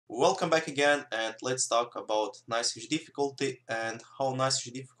Welcome back again, and let's talk about Nicehash difficulty and how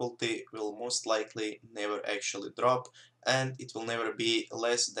Nicehash difficulty will most likely never actually drop, and it will never be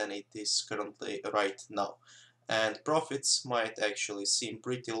less than it is currently right now. And profits might actually seem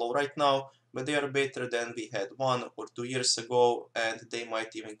pretty low right now, but they are better than we had 1 or 2 years ago, and they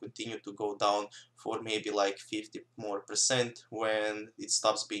might even continue to go down for maybe like 50 more percent when it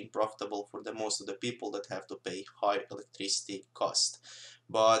stops being profitable for the most of the people that have to pay high electricity cost.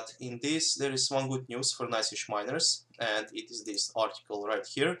 But in this, there is one good news for Nicehash miners, and it is this article right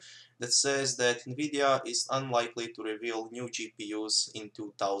here that says that Nvidia is unlikely to reveal new GPUs in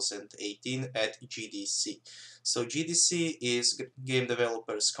 2018 at GDC. So GDC is Game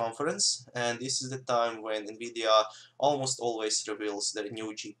Developers Conference, and this is the time when Nvidia almost always reveals their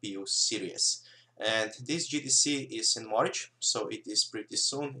new GPU series. And this GDC is in March, so it is pretty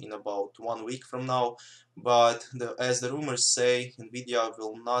soon, in about 1 week from now. But as the rumors say, Nvidia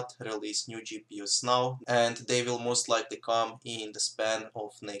will not release new GPUs now, and they will most likely come in the span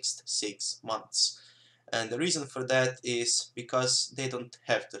of next 6 months. And the reason for that is because they don't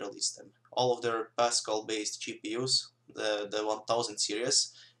have to release them. All of their Pascal-based GPUs, the 1000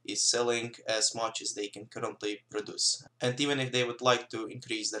 series, is selling as much as they can currently produce. And even if they would like to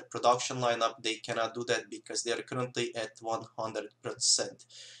increase their production lineup, they cannot do that because they are currently at 100%.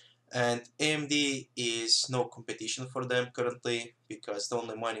 And AMD is no competition for them currently, because the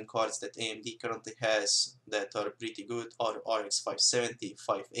only mining cards that AMD currently has that are pretty good are RX 570,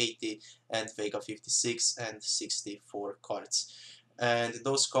 580, and Vega 56 and 64 cards. And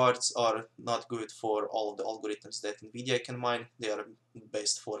those cards are not good for all of the algorithms that Nvidia can mine. They are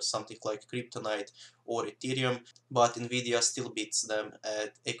best for something like Kryptonite or Ethereum, but Nvidia still beats them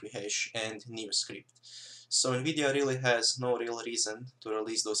at Equihash and NeoScript. So Nvidia really has no real reason to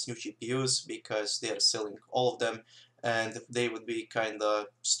release those new GPUs because they are selling all of them, and they would be kinda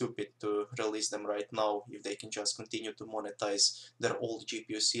stupid to release them right now if they can just continue to monetize their old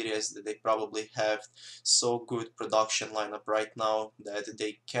GPU series that they probably have so good production lineup right now that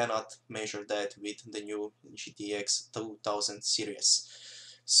they cannot measure that with the new GTX 2000 series.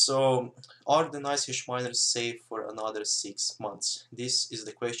 So, are the Nicehash miners safe for another 6 months? This is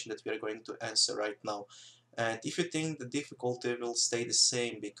the question that we are going to answer right now. And if you think the difficulty will stay the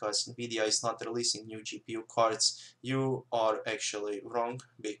same because Nvidia is not releasing new GPU cards, you are actually wrong,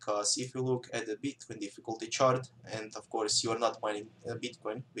 because if you look at the Bitcoin difficulty chart, and of course you are not mining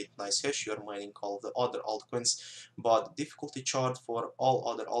Bitcoin with Nicehash, you are mining all the other altcoins, but the difficulty chart for all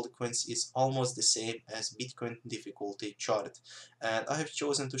other altcoins is almost the same as Bitcoin difficulty chart. And I have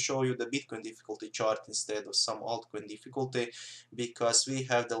chosen to show you the Bitcoin difficulty chart instead of some altcoin difficulty, because we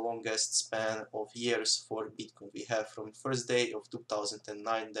have the longest span of years for Bitcoin. We have from first day of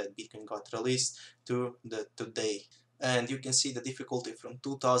 2009 that Bitcoin got released to the today. And you can see the difficulty from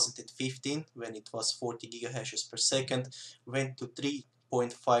 2015, when it was 40 gigahashes per second, went to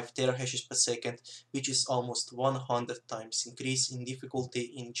 3.5 terahashes per second, which is almost 100 times increase in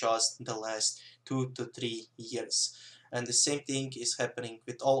difficulty in just the last 2 to 3 years. And the same thing is happening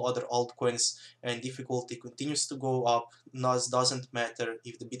with all other altcoins, and difficulty continues to go up. Doesn't matter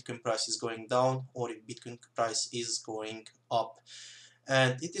if the Bitcoin price is going down or if Bitcoin price is going up.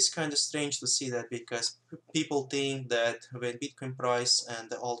 And it is kind of strange to see that, because people think that when Bitcoin price and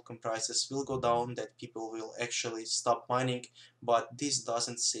the altcoin prices will go down, that people will actually stop mining, but this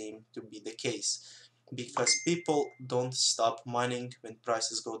doesn't seem to be the case, because people don't stop mining when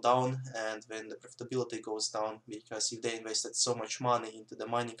prices go down and when the profitability goes down, because if they invested so much money into the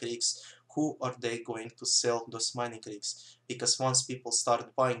mining rigs, who are they going to sell those mining rigs? Because once people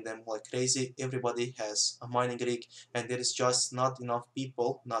start buying them like crazy, everybody has a mining rig, and there is just not enough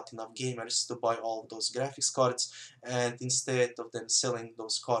people, not enough gamers to buy all of those graphics cards, and instead of them selling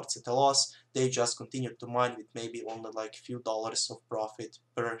those cards at a loss, they just continue to mine with maybe only like a few dollars of profit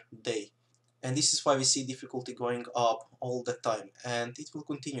per day. And this is why we see difficulty going up all the time, and it will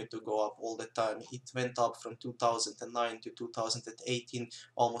continue to go up all the time. It went up from 2009 to 2018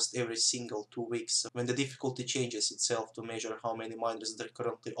 almost every single 2 weeks, when the difficulty changes itself to measure how many miners there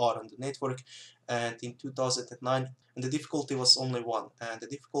currently are on the network. And in 2009, and the difficulty was only 1, and the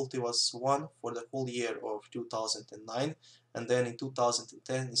difficulty was 1 for the whole year of 2009. And then in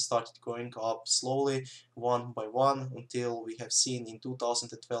 2010 it started going up slowly, one by one, until we have seen in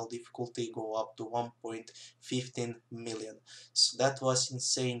 2012 difficulty go up to 1.15 million. So that was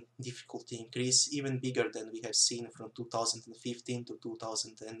insane difficulty increase, even bigger than we have seen from 2015 to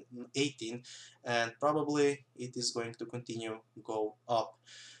 2018, and probably it is going to continue go up.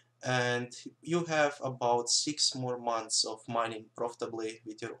 And you have about 6 more months of mining profitably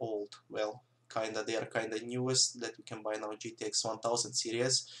with your old, well, they are kinda newest that we can buy now, GTX 1000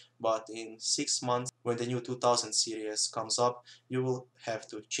 series, but in 6 months when the new 2000 series comes up, you will have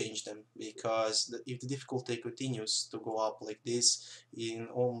to change them, because if the difficulty continues to go up like this, in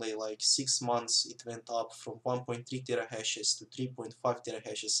only like 6 months it went up from 1.3 terahashes to 3.5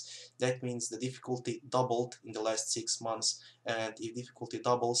 terahashes. That means the difficulty doubled in the last 6 months, and if difficulty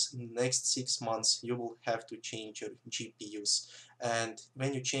doubles in the next 6 months, you will have to change your GPUs. And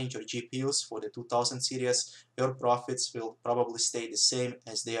when you change your GPUs for the 2000 series, your profits will probably stay the same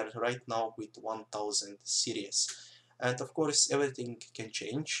as they are right now with 1000 series. And of course, everything can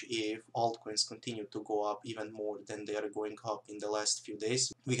change if altcoins continue to go up even more than they are going up in the last few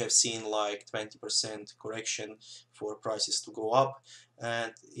days. We have seen like 20% correction for prices to go up,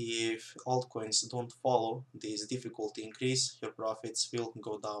 and if altcoins don't follow this difficulty increase, your profits will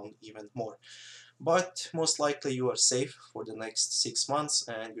go down even more. But most likely you are safe for the next 6 months,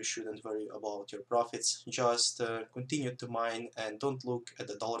 and you shouldn't worry about your profits. Just continue to mine and don't look at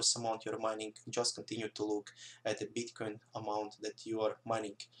the dollars amount you're mining, just continue to look at the Bitcoin amount that you are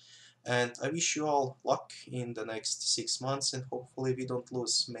mining. And I wish you all luck in the next 6 months, and hopefully we don't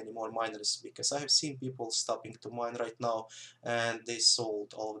lose many more miners, because I have seen people stopping to mine right now, and they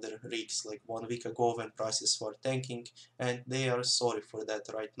sold all of their rigs like 1 week ago when prices were tanking, and they are sorry for that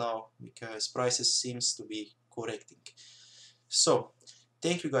right now because prices seems to be correcting. So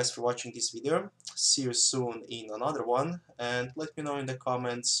thank you guys for watching this video. See you soon in another one, and let me know in the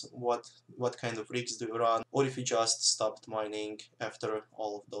comments what kind of rigs do you run, or if you just stopped mining after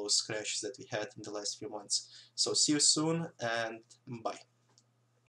all of those crashes that we had in the last few months. So see you soon, and bye.